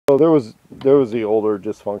So there was the older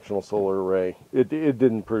dysfunctional solar array. It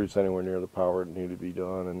didn't produce anywhere near the power it needed to be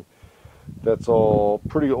done, and that's all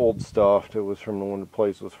pretty old stuff. It was from when the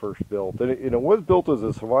place was first built, and it was built as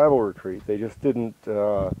a survival retreat. They just didn't.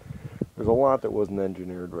 There's a lot that wasn't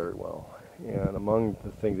engineered very well, and among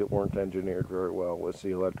the things that weren't engineered very well was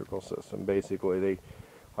the electrical system. Basically,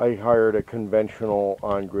 I hired a conventional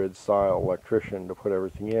on-grid style electrician to put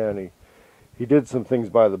everything in. He did some things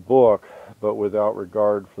by the book, but without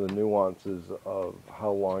regard for the nuances of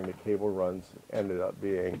how long the cable runs ended up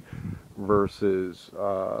being versus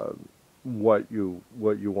what you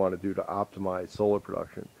want to do to optimize solar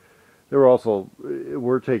production.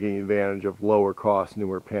 We're taking advantage of lower cost,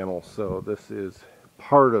 newer panels, so this is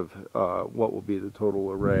part of what will be the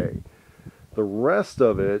total array. The rest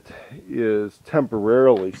of it is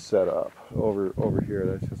temporarily set up over here.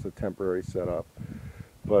 That's just a temporary setup.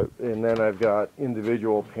 And then I've got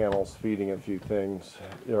individual panels feeding a few things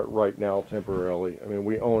right now temporarily. I mean,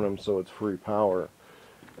 we own them, so it's free power.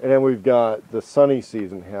 And then we've got the sunny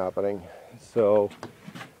season happening. So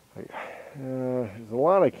there's a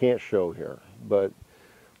lot I can't show here, but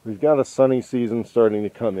we've got a sunny season starting to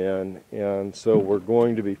come in, and so we're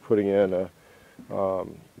going to be putting in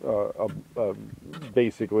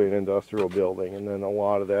basically an industrial building, and then a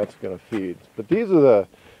lot of that's going to feed. But these are the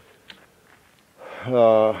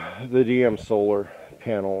DM solar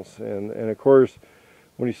panels, and of course,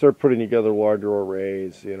 when you start putting together larger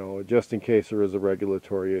arrays, just in case there is a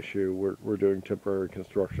regulatory issue, we're doing temporary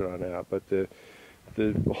construction on that. But the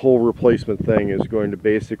whole replacement thing is going to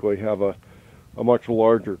basically have a much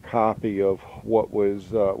larger copy of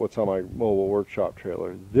what's on my mobile workshop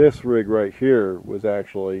trailer. This rig right here was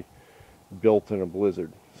actually built in a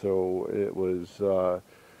blizzard, so it was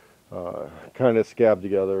kind of scabbed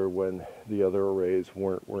together when the other arrays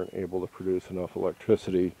weren't able to produce enough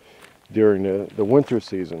electricity during the winter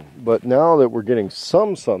season. But now that we're getting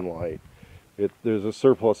some sunlight, there's a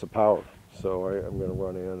surplus of power, so I'm going to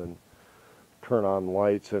run in and turn on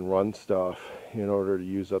lights and run stuff in order to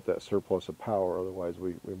use up that surplus of power. Otherwise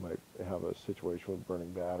we might have a situation with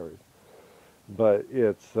burning batteries. But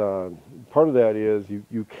it's part of that is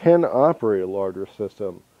you can operate a larger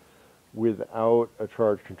system without a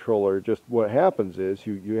charge controller. Just what happens is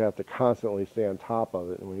you have to constantly stay on top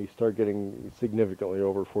of it, and when you start getting significantly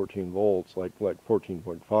over 14 volts, like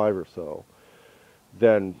 14.5 or so,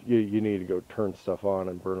 then you need to go turn stuff on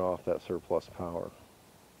and burn off that surplus power.